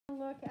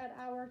look at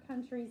our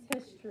country's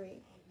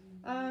history.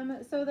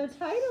 So the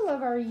title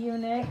of our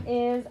unit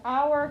is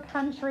Our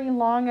Country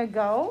Long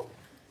Ago.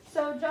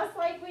 So just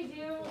like we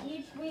do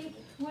each week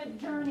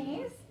with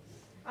Journeys,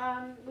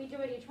 we do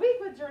it each week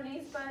with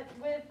Journeys, but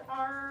with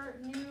our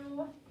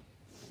new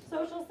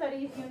social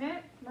studies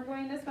unit, we're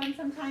going to spend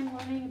some time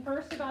learning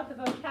first about the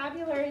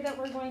vocabulary that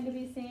we're going to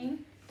be seeing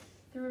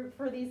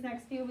for these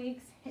next few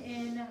weeks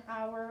in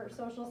our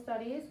social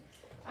studies.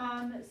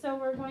 So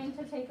we're going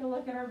to take a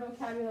look at our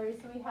vocabulary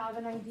so we have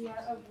an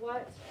idea of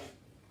what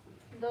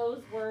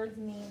those words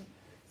mean.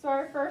 So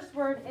our first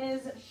word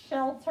is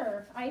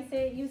shelter. I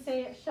say it, you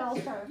say it,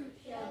 shelter.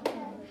 Shelter.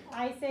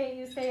 I say it,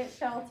 you say it,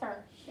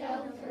 shelter.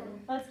 Shelter.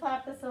 Let's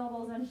clap the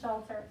syllables in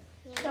shelter.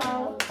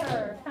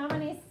 Shelter. How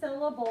many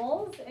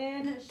syllables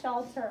in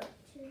shelter?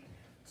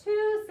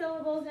 Two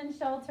syllables in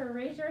shelter.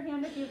 Raise your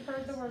hand if you've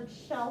heard the word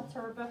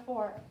shelter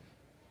before.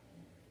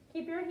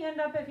 Keep your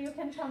hand up if you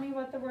can tell me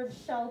what the word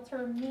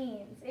shelter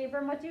means.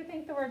 Abram, what do you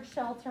think the word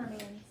shelter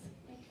means?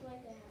 It's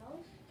like a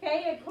house.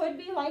 Okay, it could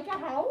be like a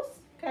house.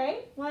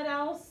 Okay, what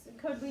else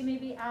could we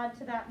maybe add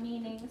to that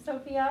meaning?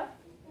 Sophia?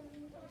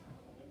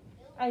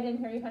 I didn't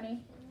hear you,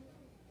 honey.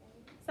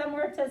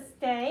 Somewhere to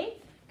stay.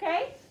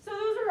 Okay, so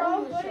those are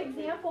all good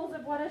examples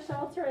of what a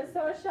shelter is.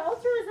 So a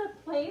shelter is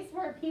a place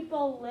where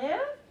people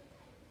live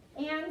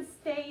and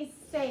stay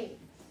safe.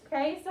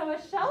 Okay, so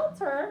a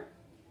shelter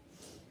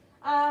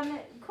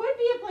could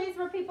be a place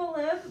where people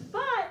live,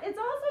 but it's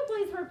also a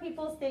place where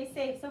people stay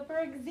safe. So for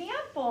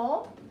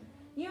example,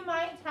 you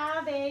might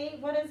have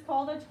what is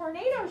called a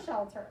tornado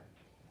shelter.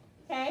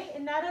 Okay,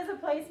 and that is a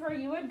place where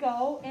you would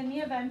go in the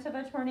event of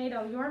a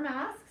tornado. Your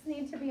masks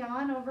need to be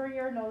on over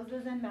your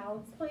noses and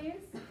mouths,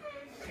 please.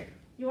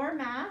 Your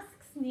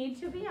masks need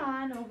to be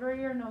on over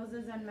your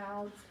noses and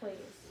mouths, please.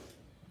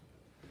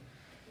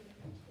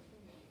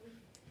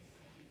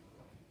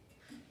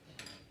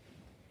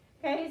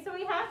 Okay, so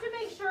we have to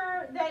make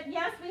sure that,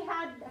 yes, we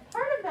had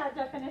part of that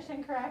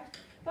definition correct,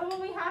 but what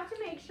we have to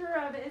make sure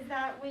of is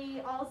that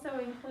we also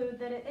include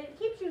that it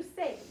keeps you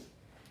safe.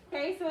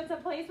 Okay, so it's a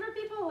place where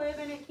people live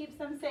and it keeps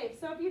them safe.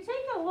 So if you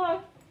take a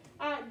look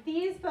at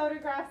these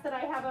photographs that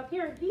I have up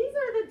here, these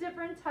are the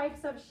different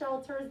types of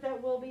shelters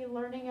that we'll be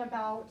learning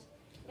about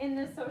in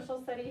this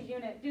social studies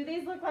unit. Do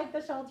these look like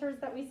the shelters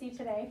that we see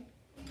today?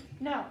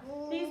 No,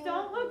 these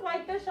don't look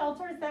like the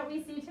shelters that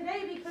we see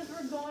today because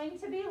we're going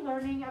to be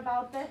learning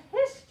about the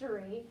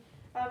history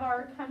of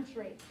our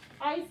country.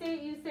 I say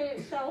it, you say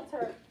it,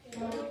 shelter.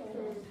 Shelter.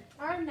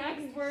 Our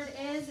next word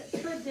is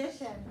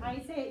tradition. I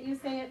say it, you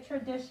say it,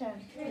 tradition.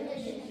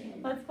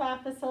 Tradition. Let's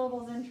clap the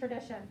syllables in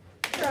tradition.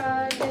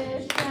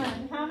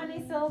 Tradition. How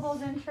many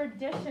syllables in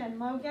tradition,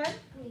 Logan?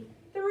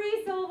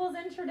 3 syllables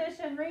in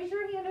tradition. Raise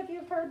your hand if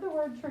you've heard the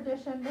word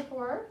tradition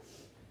before.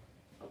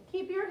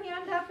 Keep your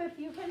hand up if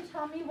you can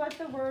tell me what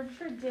the word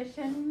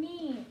tradition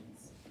means.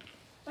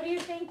 What do you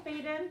think,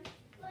 Baden?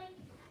 Like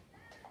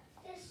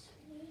this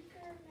week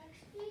or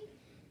next week,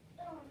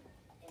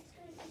 it's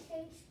going to be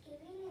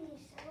Thanksgiving and you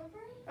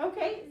celebrate?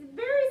 Okay,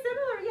 very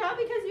similar, yeah,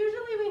 because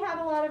usually we have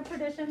a lot of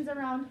traditions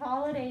around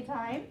holiday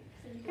time.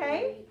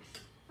 Okay?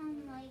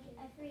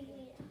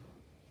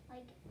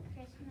 Like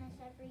Christmas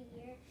every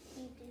year,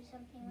 you do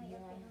something with your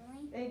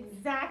family?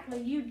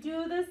 Exactly. You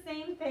do the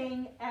same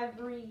thing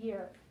every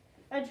year.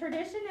 A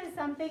tradition is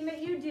something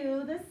that you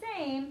do the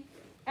same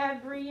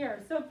every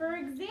year. So for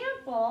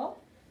example,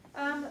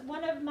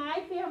 one of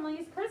my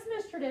family's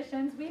Christmas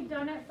traditions, we've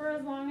done it for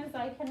as long as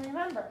I can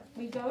remember.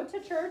 We go to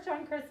church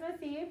on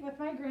Christmas Eve with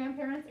my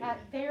grandparents at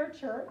their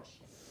church.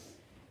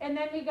 And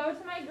then we go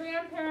to my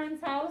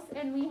grandparents' house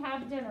and we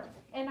have dinner.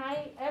 And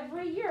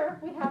every year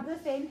we have the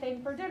same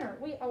thing for dinner.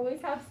 We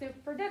always have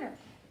soup for dinner.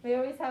 We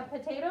always have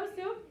potato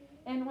soup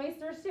and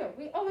oyster soup.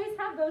 We always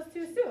have those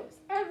 2 soups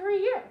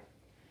every year.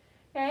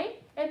 Okay?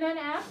 And then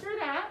after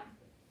that,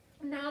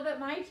 now that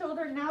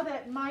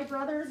my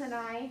brothers and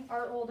I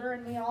are older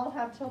and we all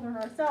have children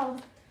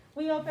ourselves,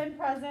 we open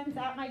presents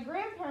at my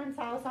grandparents'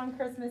 house on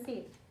Christmas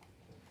Eve.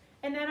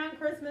 And then on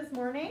Christmas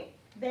morning,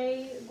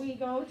 we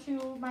go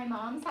to my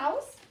mom's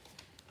house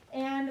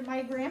and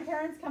my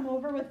grandparents come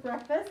over with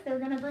breakfast. They're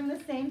going to bring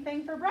the same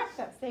thing for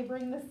breakfast. They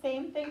bring the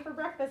same thing for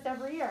breakfast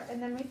every year. And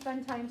then we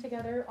spend time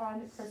together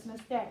on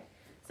Christmas Day.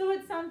 So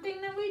it's something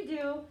that we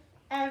do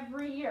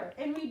every year,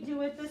 and we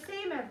do it the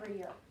same every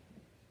year,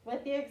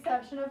 with the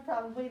exception of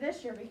probably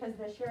this year, because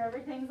this year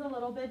everything's a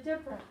little bit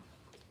different.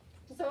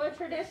 So a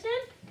tradition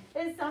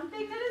is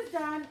something that is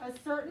done a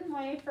certain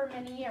way for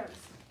many years.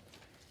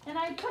 And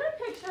I put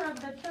a picture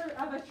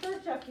of a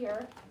church up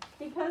here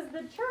because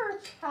the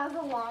church has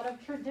a lot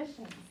of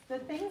traditions. The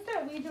things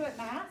that we do at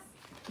Mass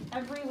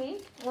every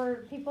week,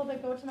 or people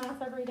that go to Mass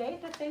every day,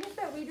 the things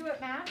that we do at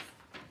Mass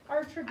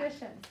are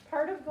traditions.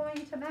 Part of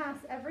going to Mass,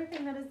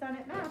 everything that is done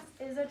at Mass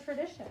is a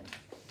tradition.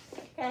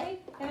 Okay?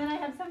 And then I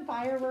have some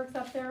fireworks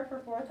up there for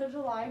 4th of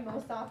July.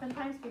 Most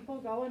oftentimes people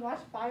go and watch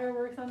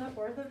fireworks on the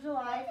 4th of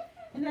July.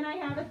 And then I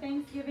have a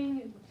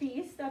Thanksgiving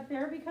feast up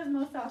there because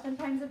most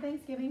oftentimes at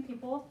Thanksgiving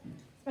people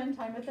spend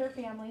time with their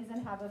families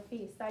and have a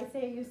feast. I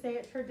say it, you say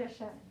it,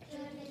 tradition.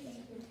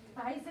 Tradition.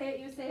 I say it,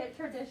 you say it,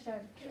 tradition.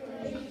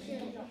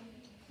 Tradition.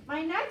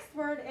 My next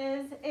word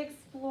is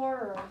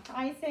explorer.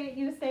 I say it,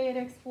 you say it,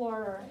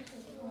 explorer.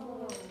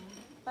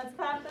 Let's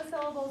clap the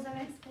syllables in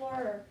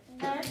explorer.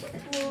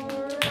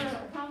 Explorer.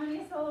 How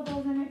many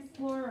syllables in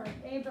explorer?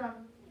 Abram.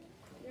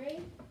 3.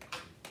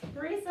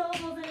 3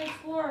 syllables in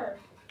explorer.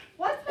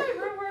 What's my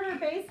root word or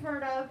base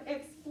word of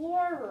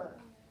explorer?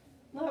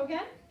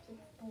 Logan?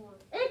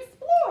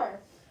 Explore.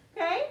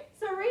 Okay,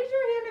 so raise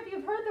your hand if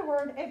you've heard the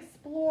word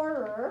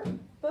explorer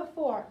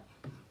before.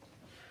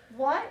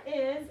 What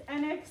is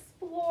an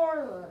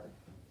explorer?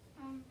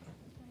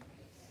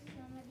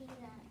 Somebody that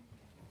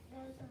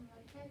goes and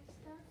looks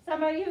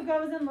Somebody who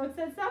goes and looks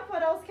at at stuff. stuff.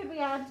 What else could we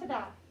add to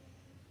that?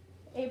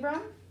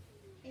 Abram?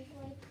 If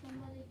like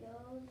somebody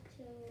goes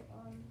to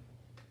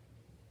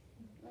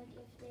like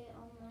if they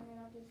learn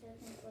about a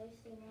certain place,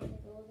 they want to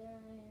go there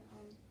and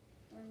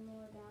learn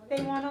more about it.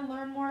 They want to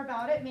learn more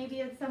about it. Maybe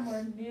it's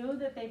somewhere new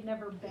that they've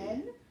never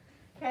been.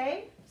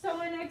 Okay,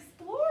 so an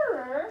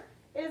explorer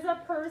is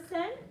a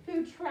person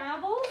who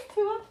travels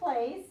to a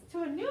place,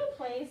 to a new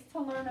place,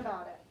 to learn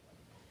about it.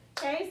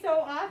 Okay, so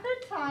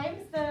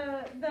oftentimes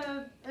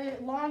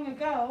long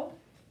ago,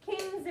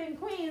 kings and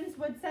queens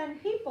would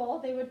send people,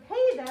 they would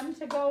pay them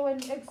to go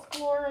and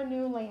explore a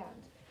new land.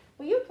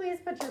 Will you please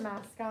put your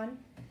mask on?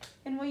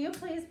 And will you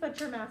please put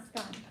your mask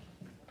on?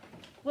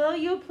 Will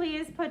you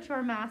please put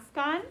your mask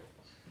on?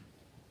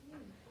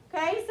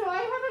 Okay, so I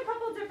have a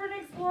couple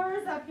different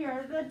explorers up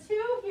here. The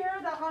two here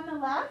that on the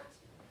left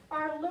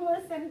are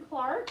Lewis and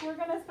Clark. We're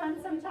going to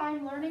spend some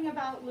time learning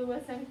about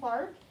Lewis and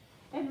Clark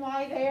and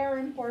why they are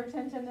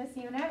important in this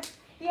unit.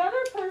 The other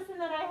person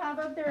that I have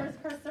up there is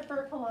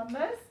Christopher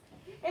Columbus.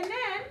 And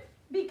then,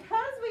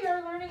 because we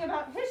are learning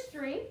about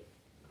history,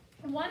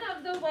 one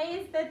of the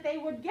ways that they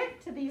would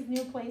get to these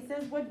new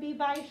places would be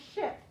by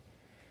ship.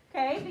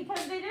 Okay,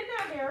 because they didn't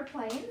have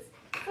airplanes.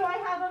 So I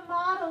have a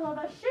model of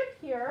a ship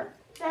here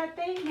that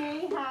they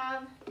may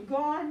have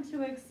gone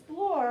to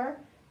explore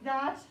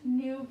that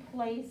new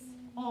place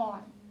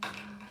on.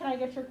 Can I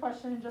get your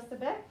question in just a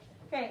bit?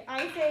 Okay,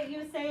 I say it,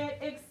 you say it,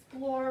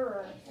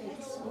 explorer.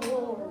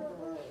 Explorer.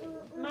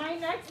 My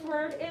next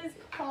word is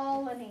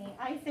colony.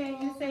 I say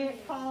it, you say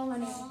it,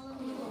 colony.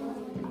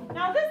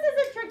 Now this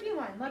is a tricky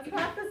one. Let's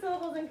clap the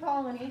syllables in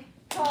colony.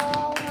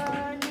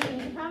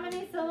 Colony. How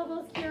many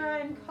syllables,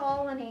 Kira, in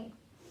colony?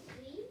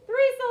 3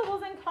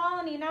 syllables in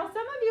colony. Now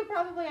some of you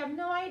probably have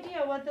no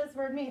idea what this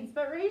word means,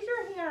 but raise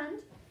your hand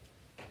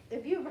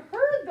if you've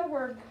heard the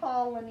word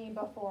colony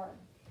before.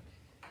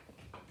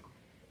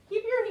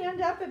 Keep your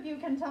hand up if you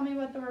can tell me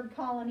what the word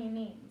colony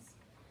means.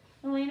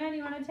 Elena, do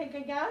you want to take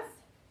a guess?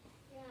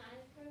 Yeah,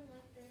 I've heard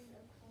that there's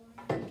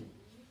a colony.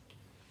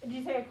 Did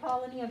you say a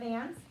colony of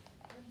ants?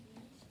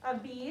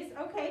 Of bees?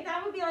 Okay,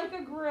 that would be like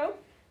a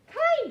group.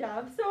 Kind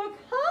of. So a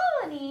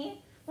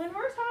colony, when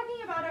we're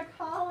talking about a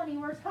colony,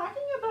 we're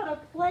talking about a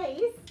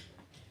place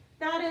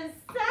that is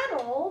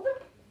settled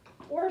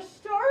or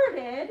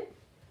started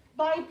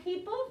by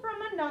people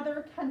from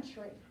another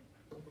country.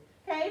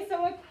 Okay,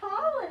 so a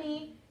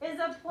colony is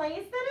a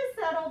place that is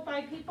settled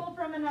by people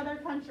from another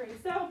country.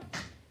 So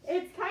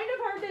it's kind of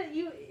hard to,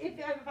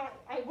 if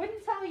I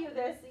wouldn't tell you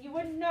this, you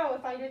wouldn't know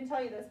if I didn't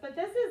tell you this, but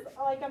this is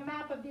like a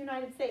map of the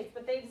United States,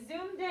 but they've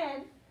zoomed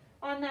in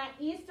on that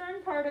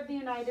eastern part of the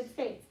United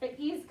States, the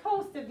east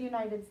coast of the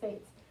United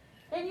States.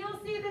 And you'll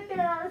see that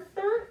there are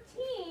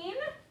 13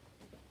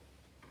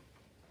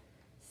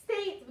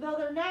 states, though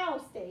they're now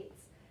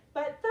states,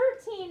 but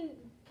 13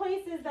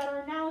 places that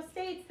are now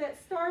states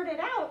that started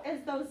out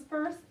as those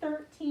first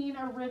 13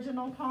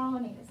 original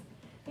colonies.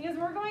 Because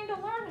we're going to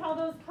learn how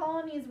those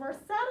colonies were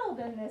settled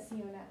in this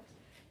unit.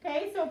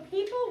 Okay, so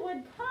people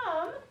would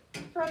come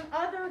from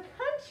other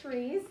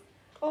countries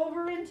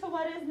over into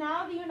what is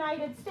now the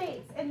United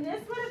States. And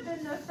this would have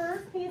been the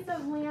first piece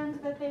of land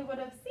that they would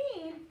have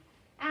seen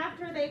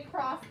after they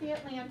crossed the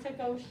Atlantic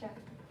Ocean.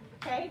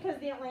 Okay, because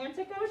the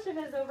Atlantic Ocean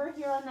is over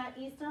here on that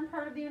eastern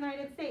part of the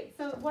United States.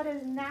 So what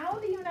is now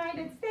the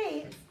United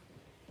States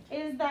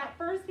is that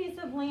first piece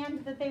of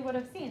land that they would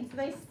have seen. So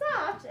they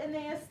stopped and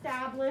they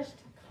established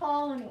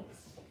colonies.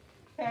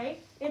 Okay,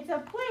 it's a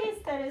place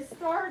that is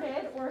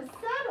started or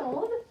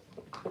settled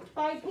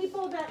by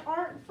people that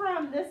aren't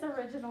from this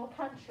original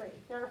country.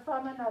 They're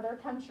from another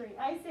country.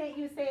 I say it,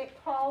 you say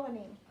it,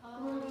 colony.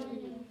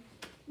 Colony.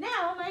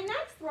 Now, my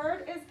next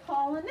word is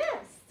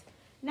colonist.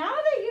 Now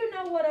that you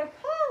know what a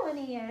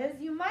colony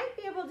is, you might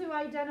be able to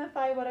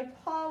identify what a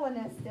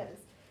colonist is.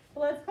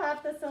 So let's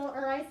clap the syllable,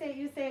 or I say it,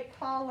 you say it,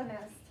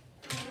 colonist.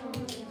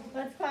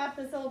 Let's clap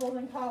the syllables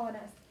in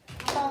colonist.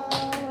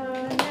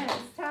 Colonist.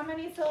 How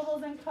many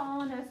syllables in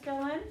colonist,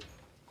 Dylan?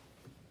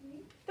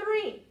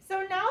 3.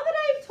 So now that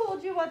I've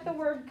told you what the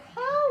word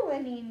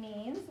colony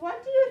means,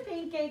 what do you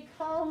think a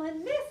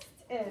colonist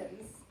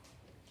is?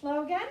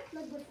 Logan?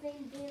 Like the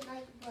same thing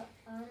like the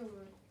other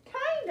word.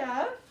 Kind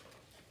of.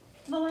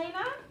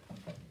 Melena?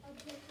 A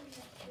person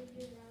that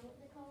figures out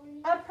the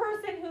colony. A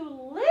person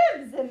who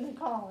lives in the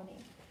colony,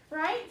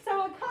 right? So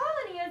a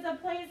colony is a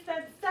place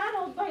that's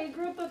settled by a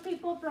group of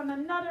people from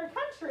another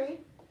country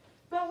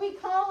but we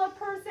call a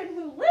person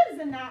who lives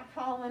in that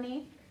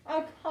colony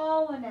a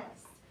colonist.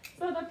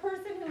 So the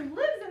person who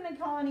lives in the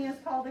colony is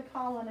called a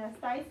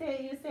colonist. I say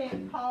it, you say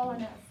it,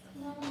 colonist.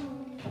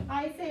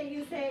 I say it,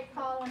 you say it,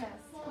 colonist.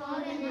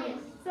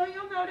 So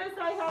you'll notice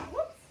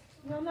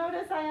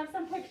I have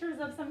some pictures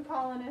of some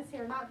colonists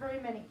here, not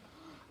very many.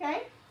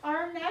 Okay?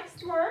 Our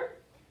next word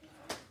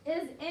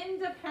is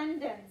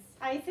independence.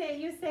 I say it,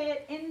 you say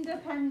it,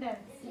 independence.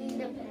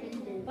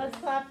 Let's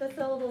clap the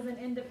syllables in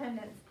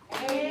independence.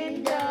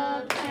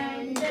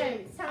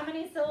 Independence. How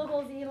many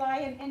syllables, Eli,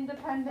 in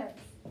independence?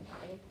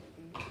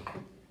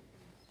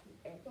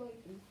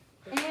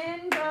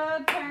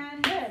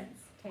 Independence.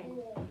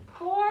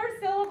 4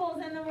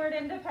 syllables in the word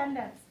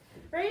independence.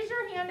 Raise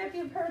your hand if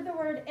you've heard the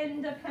word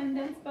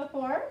independence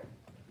before.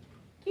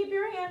 Keep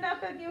your hand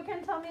up if you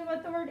can tell me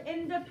what the word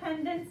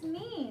independence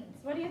means.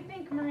 What do you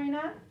think,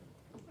 Marina?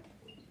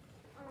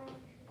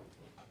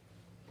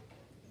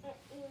 It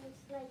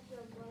means like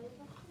you're brave.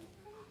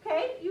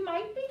 Okay, you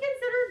might be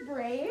considered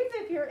brave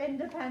if you're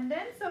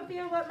independent.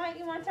 Sophia, what might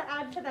you want to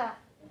add to that?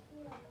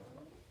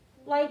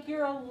 Like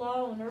you're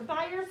alone or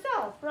by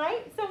yourself,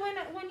 right? So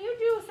when you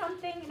do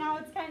something, now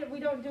it's kind of, we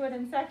don't do it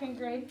in 2nd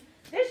grade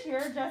this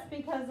year just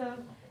because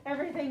of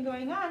everything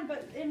going on,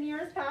 but in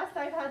years past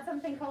I've had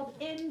something called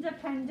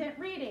independent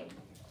reading.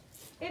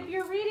 If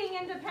you're reading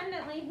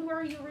independently, who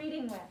are you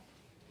reading with?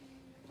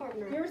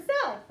 Partner.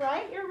 Yourself,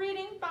 right? You're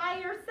reading by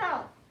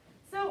yourself.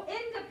 So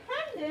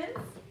independence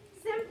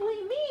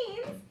simply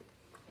means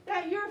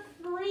that you're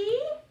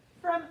free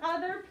from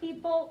other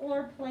people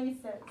or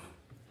places.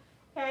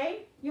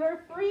 Okay?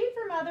 You're free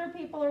from other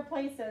people or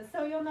places.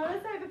 So you'll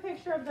notice I have a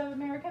picture of the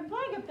American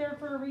flag up there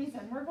for a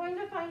reason. We're going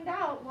to find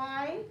out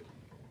why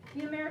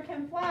the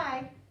American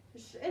flag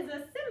is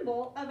a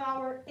symbol of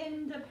our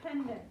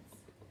independence.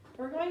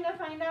 We're going to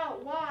find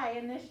out why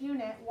in this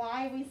unit,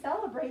 why we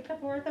celebrate the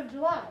 4th of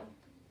July.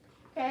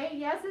 Okay,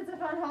 yes, it's a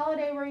fun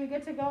holiday where you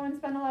get to go and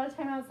spend a lot of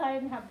time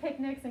outside and have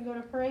picnics and go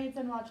to parades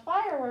and watch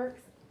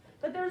fireworks,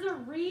 but there's a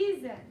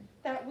reason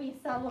that we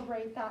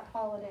celebrate that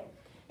holiday.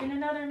 And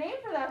another name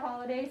for that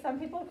holiday, some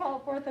people call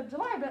it 4th of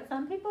July, but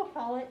some people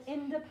call it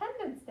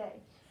Independence Day.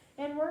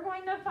 And we're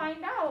going to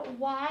find out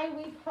why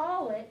we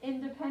call it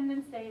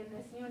Independence Day in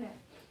this unit.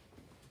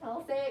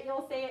 I'll say it,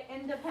 you'll say it,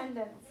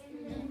 independence.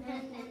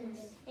 Independence.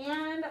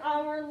 And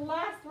our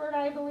last word,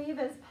 I believe,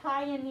 is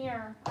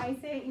pioneer. I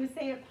say it, you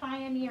say it,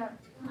 pioneer.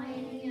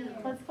 Pioneer.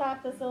 Let's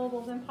clap the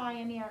syllables in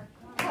pioneer.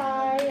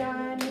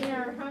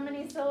 Pioneer. How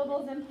many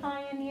syllables in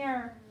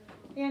pioneer?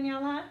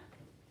 Daniela?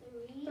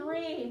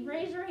 3.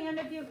 Raise your hand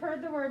if you've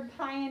heard the word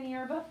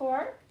pioneer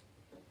before.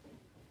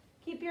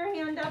 Keep your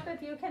hand up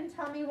if you can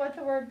tell me what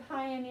the word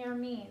pioneer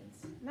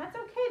means. And that's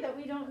okay that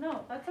we don't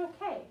know. That's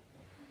okay.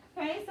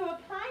 Okay, so a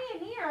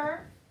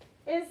pioneer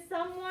is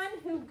someone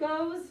who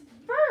goes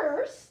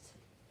first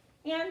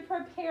and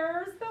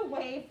prepares the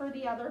way for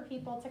the other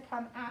people to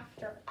come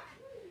after.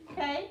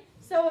 Okay,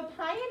 so a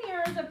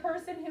pioneer is a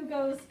person who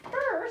goes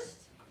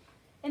first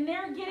and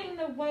they're getting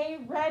the way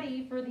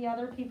ready for the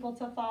other people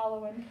to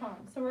follow and come.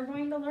 So we're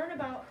going to learn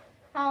about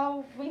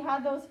how we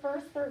had those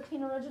first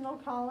 13 original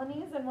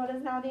colonies in what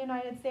is now the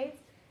United States,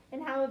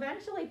 and how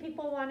eventually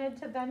people wanted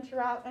to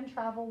venture out and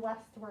travel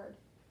westward.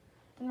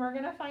 And we're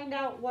going to find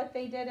out what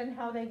they did and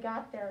how they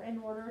got there in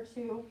order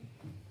to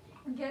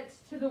get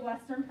to the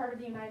western part of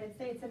the United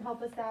States and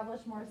help establish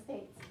more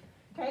states.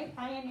 Okay,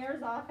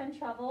 pioneers often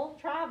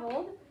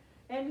traveled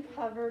in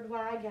covered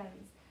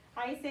wagons.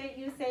 I say it,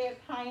 you say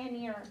it,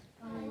 pioneer.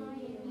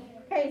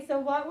 Okay, so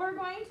what we're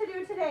going to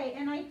do today,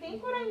 and I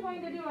think what I'm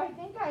going to do, I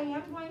think I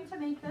am going to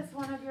make this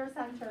one of your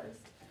centers.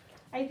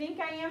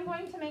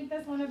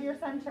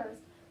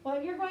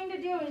 What you're going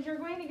to do is you're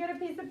going to get a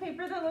piece of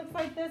paper that looks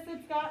like this.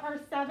 It's got our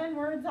 7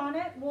 words on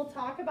it. We'll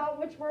talk about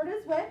which word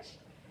is which.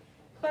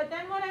 But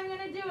then what I'm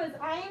going to do is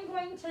I am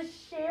going to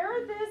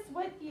share this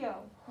with you.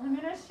 I'm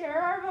going to share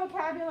our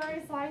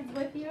vocabulary slides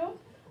with you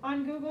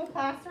on Google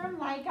Classroom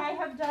like I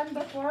have done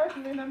before. If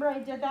you remember, I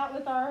did that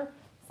with our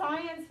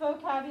science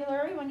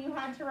vocabulary when you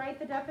had to write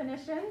the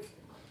definitions.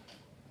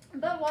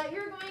 But what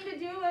you're going to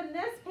do in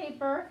this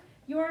paper,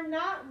 you're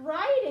not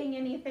writing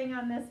anything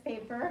on this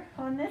paper.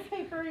 On this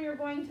paper, you're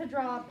going to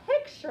draw a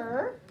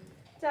picture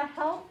to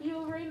help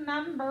you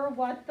remember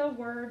what the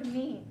word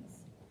means.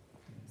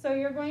 So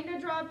you're going to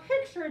draw a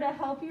picture to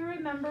help you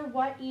remember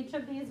what each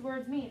of these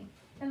words mean.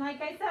 And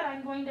like I said,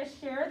 I'm going to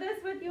share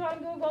this with you on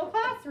Google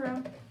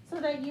Classroom so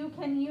that you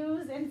can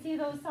use and see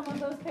some of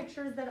those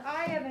pictures that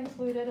I have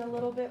included a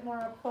little bit more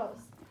up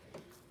close.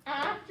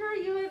 After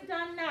you have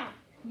done that,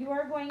 you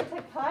are going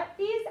to cut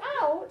these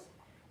out.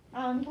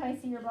 Can I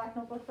see your black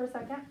notebook for a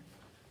second?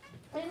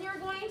 And you're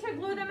going to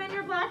glue them in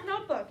your black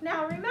notebook.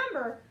 Now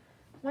remember,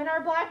 when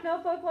our black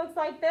notebook looks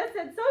like this,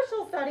 it's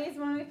social studies.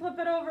 When we flip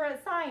it over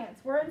at science,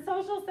 we're in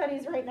social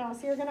studies right now.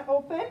 So you're going to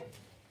open,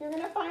 you're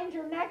going to find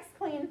your next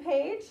clean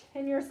page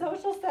in your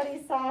social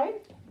studies side.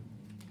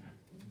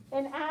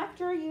 And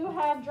after you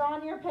have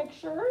drawn your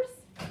pictures,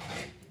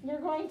 you're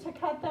going to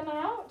cut them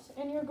out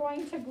and you're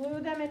going to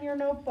glue them in your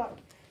notebook.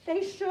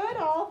 They should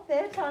all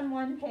fit on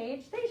one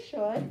page. They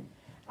should.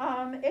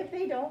 If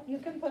they don't, you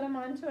can put them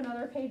onto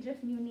another page if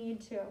you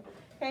need to.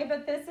 Okay,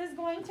 but this is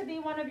going to be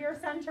one of your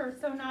centers,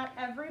 so not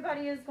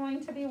everybody is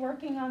going to be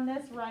working on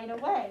this right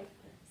away.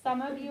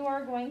 Some of you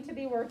are going to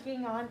be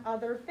working on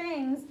other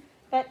things,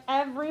 but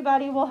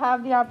everybody will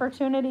have the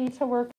opportunity to work